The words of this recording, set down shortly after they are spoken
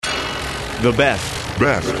The best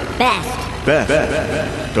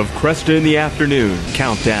of Cresta in the Afternoon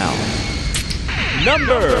Countdown.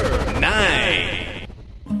 Number 9.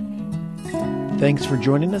 Thanks for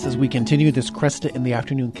joining us as we continue this Cresta in the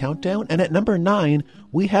Afternoon Countdown. And at number 9,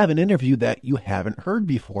 we have an interview that you haven't heard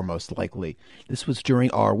before, most likely. This was during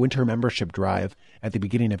our winter membership drive at the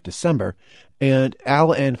beginning of December. And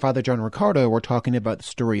Al and Father John Riccardo were talking about the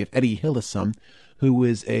story of Eddie Hillesum, who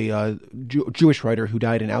is a Jewish writer who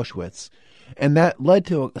died in Auschwitz. And that led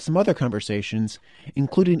to some other conversations,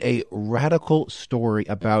 including a radical story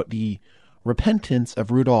about the repentance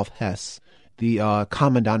of Rudolph Höss, the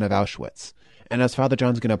Commandant of Auschwitz. And as Father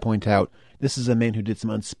John's going to point out, this is a man who did some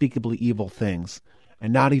unspeakably evil things,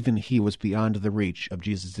 and not even he was beyond the reach of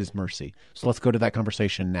Jesus' mercy. So let's go to that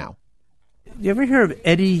conversation now. You ever hear of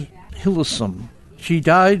Eddie Hillesum? She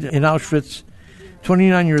died in Auschwitz,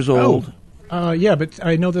 29 years old. Yeah, but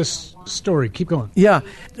I know this story. Keep going. Yeah.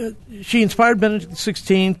 She inspired Benedict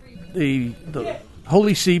XVI. The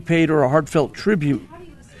Holy See paid her a heartfelt tribute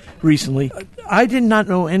recently. I did not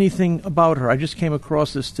know anything about her. I just came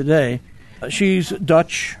across this today. She's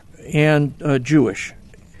Dutch and Jewish.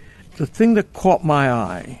 The thing that caught my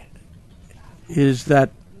eye is that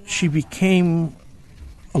she became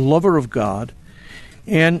a lover of God,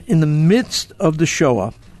 and in the midst of the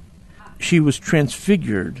Shoah, she was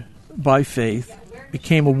transfigured by faith,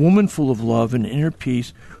 became a woman full of love and inner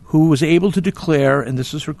peace, who was able to declare, and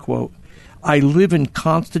this is her quote, "I live in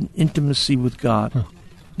constant intimacy with God." Huh.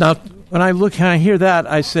 Now, when I hear that,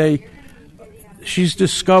 I say, she's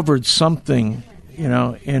discovered something,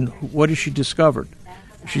 and what has she discovered?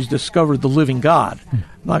 She's discovered the living God.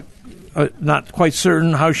 Not quite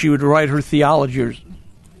certain how she would write her theology,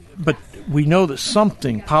 but we know that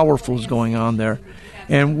something powerful is going on there.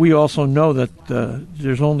 And we also know that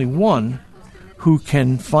there's only one who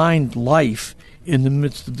can find life in the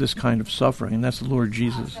midst of this kind of suffering, and that's the Lord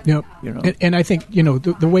Jesus. Yep. And I think,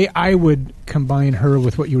 the way I would combine her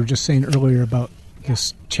with what you were just saying earlier about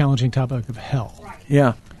this challenging topic of hell.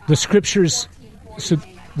 Yeah. The scriptures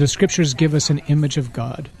give us an image of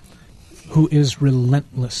God who is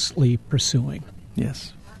relentlessly pursuing.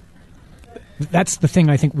 Yes. That's the thing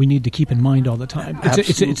I think we need to keep in mind all the time.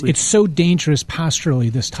 It's so dangerous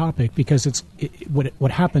pastorally, this topic, because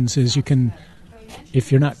what happens is you can,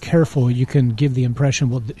 if you're not careful, you can give the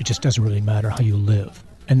impression, well, it just doesn't really matter how you live.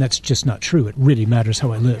 And that's just not true. It really matters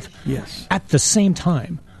how I live. Yes. At the same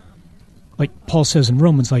time, like Paul says in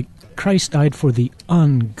Romans, like, Christ died for the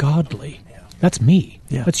ungodly. That's me.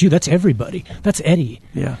 Yeah. That's you. That's everybody. That's Eddie.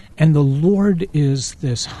 Yeah. And the Lord is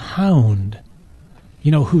this hound,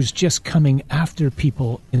 who's just coming after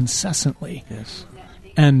people incessantly. Yes.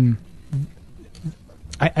 And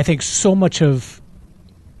I think so much of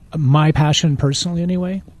my passion personally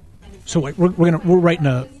anyway, so we're writing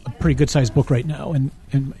a pretty good-sized book right now, and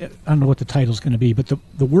I don't know what the title's going to be, but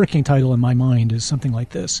the working title in my mind is something like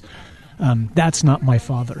this. That's Not My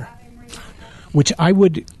Father, which I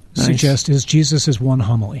would suggest is Jesus' one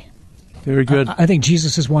homily. Very good. I think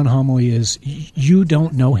Jesus' one homily is, you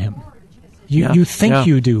don't know him. You think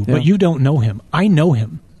you do, but you don't know him. I know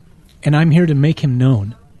him, and I'm here to make him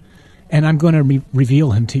known, and I'm going to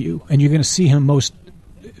reveal him to you, and you're going to see him most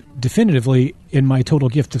definitively in my total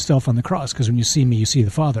gift of self on the cross, because when you see me, you see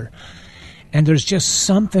the Father. And there's just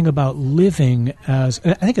something about living as,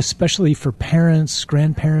 I think especially for parents,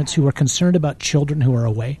 grandparents who are concerned about children who are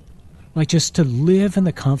away, like just to live in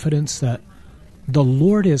the confidence that the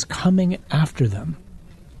Lord is coming after them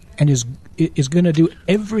and is going to do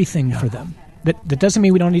everything for them. That doesn't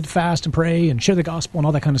mean we don't need to fast and pray and share the gospel and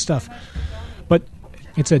all that kind of stuff. But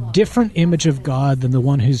it's a different image of God than the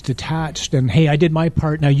one who's detached and, hey, I did my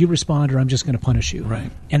part, now you respond or I'm just going to punish you.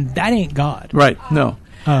 Right. And that ain't God. Right, no.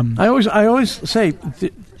 I always say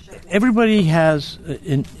everybody has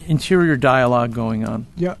an interior dialogue going on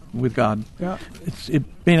with God. Yeah. It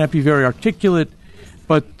may not be very articulate,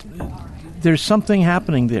 but there's something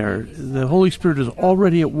happening there. The Holy Spirit is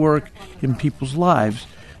already at work in people's lives,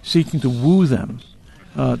 seeking to woo them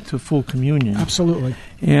to full communion. Absolutely.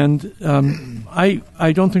 And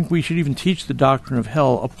I don't think we should even teach the doctrine of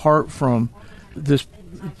hell apart from the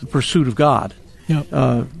pursuit of God.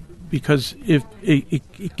 Yeah. Because if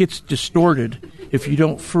it gets distorted if you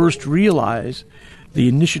don't first realize the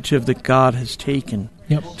initiative that God has taken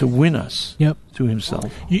to win us to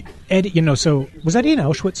himself. Ed, so was Eddie in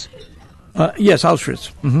Auschwitz? Yes,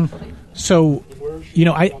 Auschwitz. Mm-hmm. So,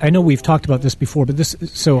 I know we've talked about this before, but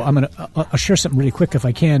I'll share something really quick if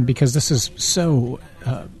I can, because this is so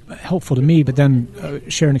helpful to me, but then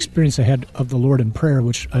share an experience I had of the Lord in prayer,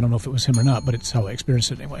 which I don't know if it was him or not, but it's how I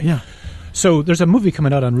experienced it anyway. Yeah. So there's a movie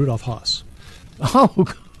coming out on Rudolph Höss. Oh,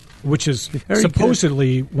 which is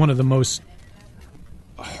supposedly one of the most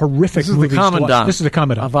horrific movies. This is the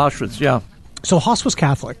Commandant of Auschwitz, yeah. So Höss was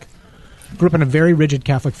Catholic, grew up in a very rigid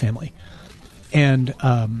Catholic family, and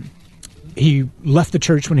he left the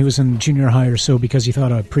church when he was in junior high or so because he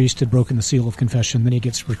thought a priest had broken the seal of confession. Then he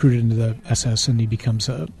gets recruited into the SS and he becomes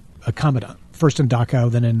a Commandant, first in Dachau,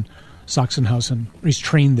 then in Sachsenhausen. He's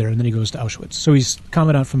trained there, and then he goes to Auschwitz. So he's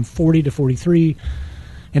Commandant from 40 to 43,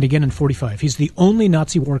 and again in 45. He's the only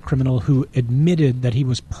Nazi war criminal who admitted that he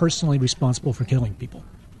was personally responsible for killing people.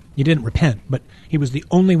 He didn't repent, but he was the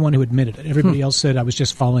only one who admitted it. Everybody else said, I was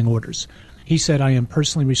just following orders. He said, I am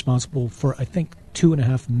personally responsible for, I think,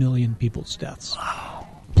 2.5 million people's deaths. Wow.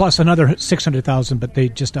 Plus another 600,000, but they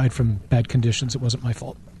just died from bad conditions. It wasn't my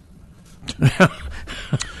fault.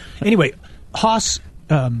 Anyway, Höss,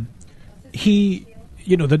 one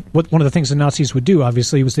of the things the Nazis would do,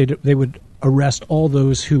 obviously, was they would arrest all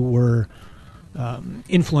those who were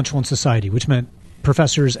influential in society, which meant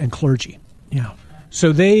professors and clergy. Yeah.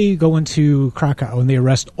 So they go into Krakow and they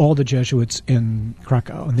arrest all the Jesuits in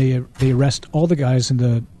Krakow, and they arrest all the guys in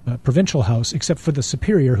the provincial house except for the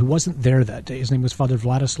superior who wasn't there that day. His name was Father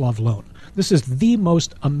Vladislav Lone. This is the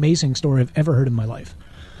most amazing story I've ever heard in my life.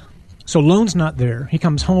 So Lone's not there. He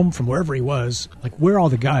comes home from wherever he was, like, where are all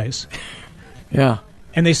the guys? Yeah.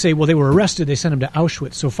 And they say, well, they were arrested. They sent him to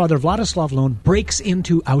Auschwitz. So Father Vladislav Lone breaks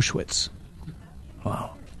into Auschwitz.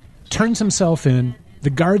 Wow. Turns himself in. The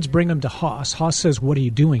guards bring him to Höss. Höss says, what are you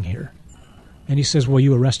doing here? And he says, well,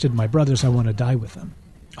 you arrested my brothers. I want to die with them.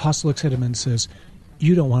 Höss looks at him and says,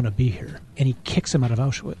 you don't want to be here. And he kicks him out of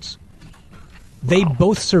Auschwitz. They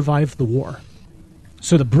both survived the war.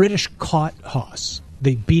 So the British caught Höss.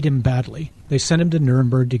 They beat him badly. They sent him to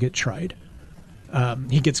Nuremberg to get tried.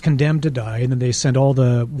 He gets condemned to die, and then they send all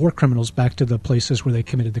the war criminals back to the places where they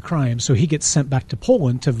committed the crimes. So he gets sent back to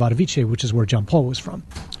Poland, to Wadowice, which is where John Paul was from.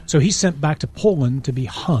 So he's sent back to Poland to be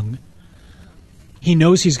hung. He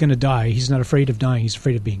knows he's going to die. He's not afraid of dying. He's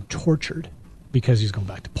afraid of being tortured because he's going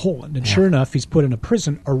back to Poland. And sure enough, he's put in a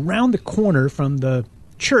prison around the corner from the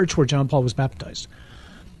church where John Paul was baptized.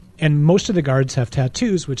 And most of the guards have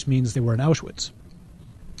tattoos, which means they were in Auschwitz.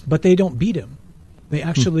 But they don't beat him. They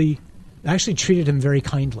actually treated him very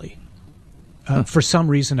kindly. For some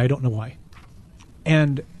reason, I don't know why.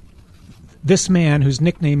 And this man, whose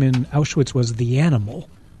nickname in Auschwitz was the Animal,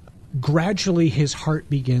 gradually his heart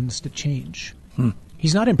begins to change.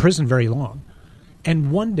 He's not in prison very long.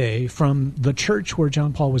 And one day, from the church where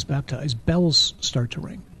John Paul was baptized, bells start to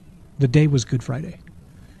ring. The day was Good Friday.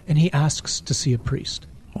 And he asks to see a priest.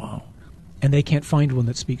 Wow. And they can't find one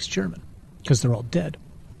that speaks German because they're all dead.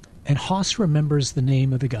 And Höss remembers the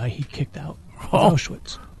name of the guy he kicked out of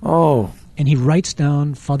Auschwitz. Oh. And he writes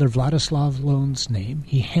down Father Vladislav Lone's name.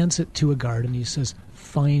 He hands it to a guard and he says,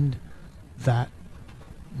 find that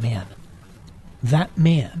man. That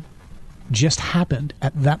man just happened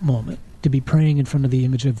at that moment to be praying in front of the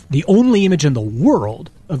image of the only image in the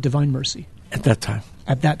world of divine mercy. At that time.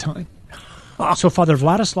 At that time. So Father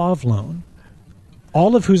Vladislav Lone,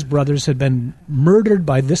 all of whose brothers had been murdered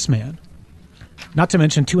by this man, not to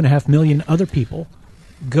mention 2.5 million other people,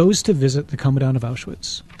 goes to visit the Commandant of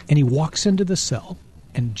Auschwitz. And he walks into the cell,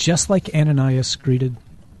 and just like Ananias greeted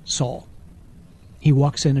Saul, he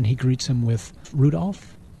walks in and he greets him with,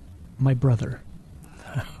 Rudolph, my brother.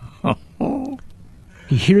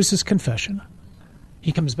 He hears his confession.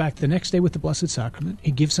 He comes back the next day with the Blessed Sacrament.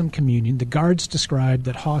 He gives him communion. The guards described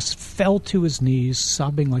that Höss fell to his knees,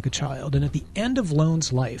 sobbing like a child. And at the end of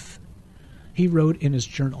Lone's life, he wrote in his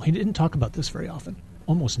journal, he didn't talk about this very often,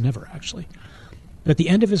 almost never actually, but at the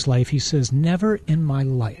end of his life he says, never in my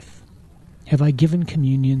life have I given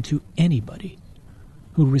communion to anybody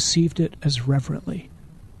who received it as reverently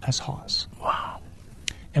as Höss. Wow.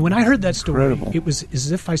 And when I heard that story, Incredible. It was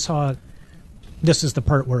as if I saw, this is the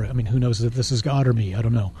part where, I mean, who knows if this is God or me, I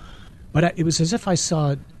don't know, but it was as if I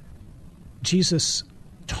saw Jesus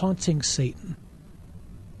taunting Satan.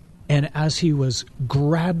 And as he was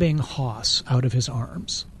grabbing Höss out of his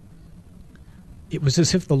arms, it was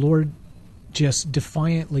as if the Lord just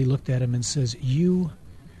defiantly looked at him and says, you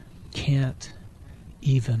can't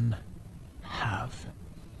even have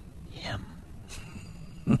him.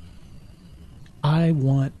 I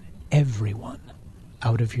want everyone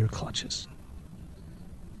out of your clutches.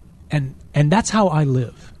 And that's how I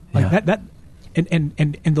live. Like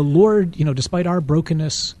and the Lord, despite our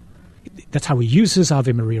brokenness, that's how he uses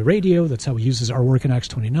Ave Maria Radio. That's how he uses our work in Acts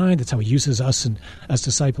 29. That's how he uses us as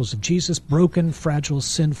disciples of Jesus, broken, fragile,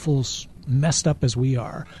 sinful, messed up as we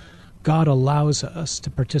are. God allows us to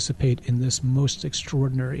participate in this most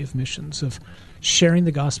extraordinary of missions of sharing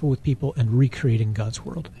the gospel with people and recreating God's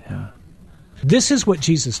world. Yeah. This is what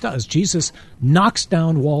Jesus does. Jesus knocks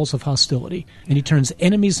down walls of hostility, and he turns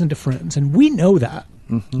enemies into friends. And we know that.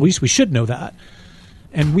 At least we should know that.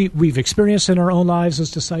 And we've experienced in our own lives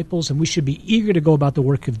as disciples, and we should be eager to go about the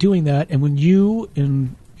work of doing that. And when you,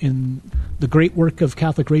 in the great work of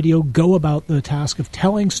Catholic Radio, go about the task of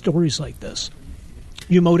telling stories like this,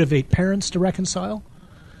 you motivate parents to reconcile,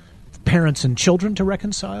 parents and children to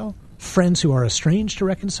reconcile, friends who are estranged to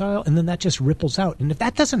reconcile, and then that just ripples out. And if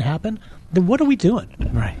that doesn't happen, then what are we doing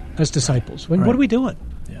as disciples? What are we doing?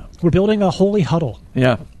 Yeah. We're building a holy huddle.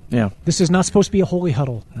 Yeah. This is not supposed to be a holy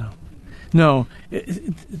huddle. No.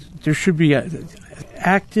 There should be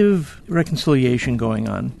active reconciliation going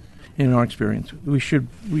on in our experience. We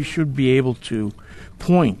should be able to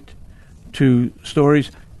point to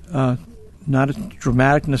stories, not as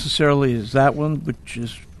dramatic necessarily as that one,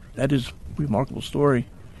 that is a remarkable story.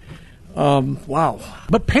 Wow!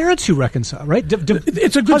 But parents who reconcile, right?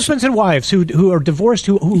 It's a good husbands and wives who are divorced,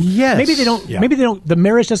 who yes. maybe they don't. The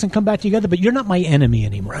marriage doesn't come back together, but you're not my enemy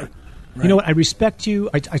anymore. Right. You know what? I respect you.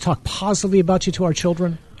 I talk positively about you to our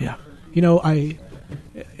children. Yeah. You know,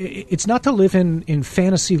 it's not to live in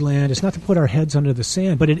fantasy land. It's not to put our heads under the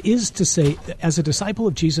sand, but it is to say, as a disciple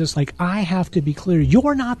of Jesus, like, I have to be clear,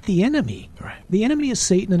 you're not the enemy. Right. The enemy is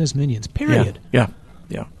Satan and his minions, period. Yeah.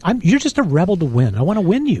 You're just a rebel to win. I want to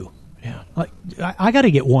win you. Yeah. I got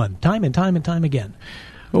to get won time and time and time again.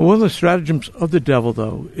 Well, one of the stratagems of the devil,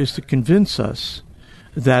 though, is to convince us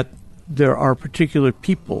that there are particular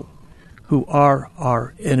people who are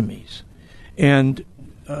our enemies. And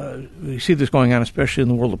we see this going on, especially in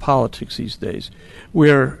the world of politics these days,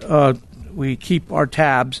 where we keep our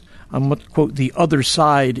tabs on what, quote, the other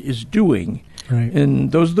side is doing. Right.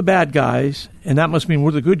 And those are the bad guys, and that must mean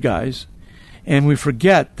we're the good guys. And we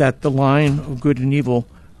forget that the line of good and evil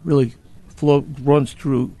really runs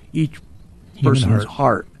through each person's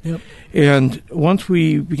heart. Yep. And once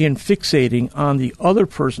we begin fixating on the other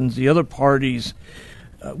person's, the other party's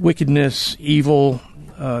wickedness, evil,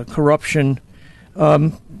 corruption,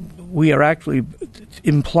 we are actually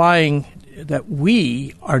implying that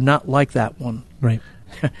we are not like that one. Right.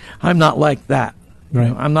 I'm not like that. Right.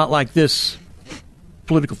 You know, I'm not like this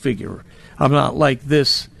political figure. I'm not like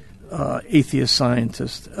this atheist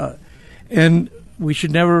scientist. And we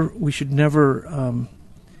should never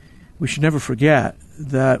forget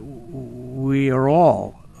that we are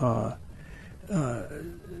all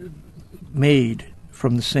made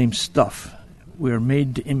from the same stuff. We are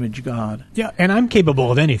made to image God. Yeah, and I'm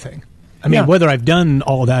capable of anything. I mean, whether I've done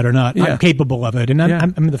all that or not, I'm capable of it. And I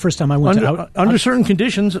mean, the first time I went under certain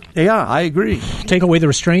conditions, I agree. Take away the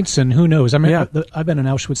restraints, and who knows? I mean, I've been in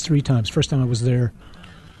Auschwitz 3 times. First time I was there,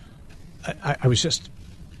 I was just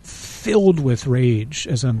filled with rage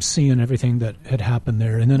as I'm seeing everything that had happened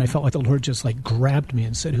there. And then I felt like the Lord just like grabbed me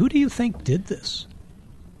and said, "Who do you think did this?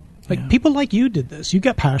 Like people like you did this. You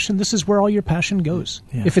got passion. This is where all your passion goes.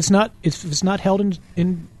 Yeah. If it's not held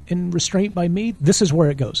in restraint by me, this is where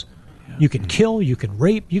it goes. Yeah. You can kill, you can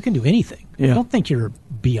rape, you can do anything. Yeah. Don't think you're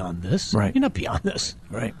beyond this. Right. You're not beyond this.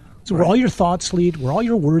 Right. So where all your thoughts lead, where all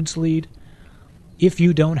your words lead, if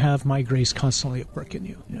you don't have my grace constantly at work in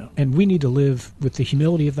you. Yeah. And we need to live with the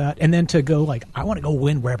humility of that, and then to go like, I want to go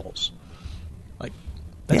win rebels. Like,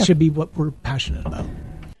 that should be what we're passionate about.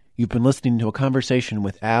 You've been listening to a conversation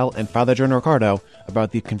with Al and Father John Riccardo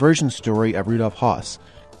about the conversion story of Rudolph Höss.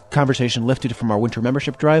 Conversation lifted from our winter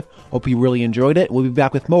membership drive. Hope you really enjoyed it. We'll be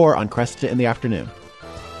back with more on Cresta in the Afternoon.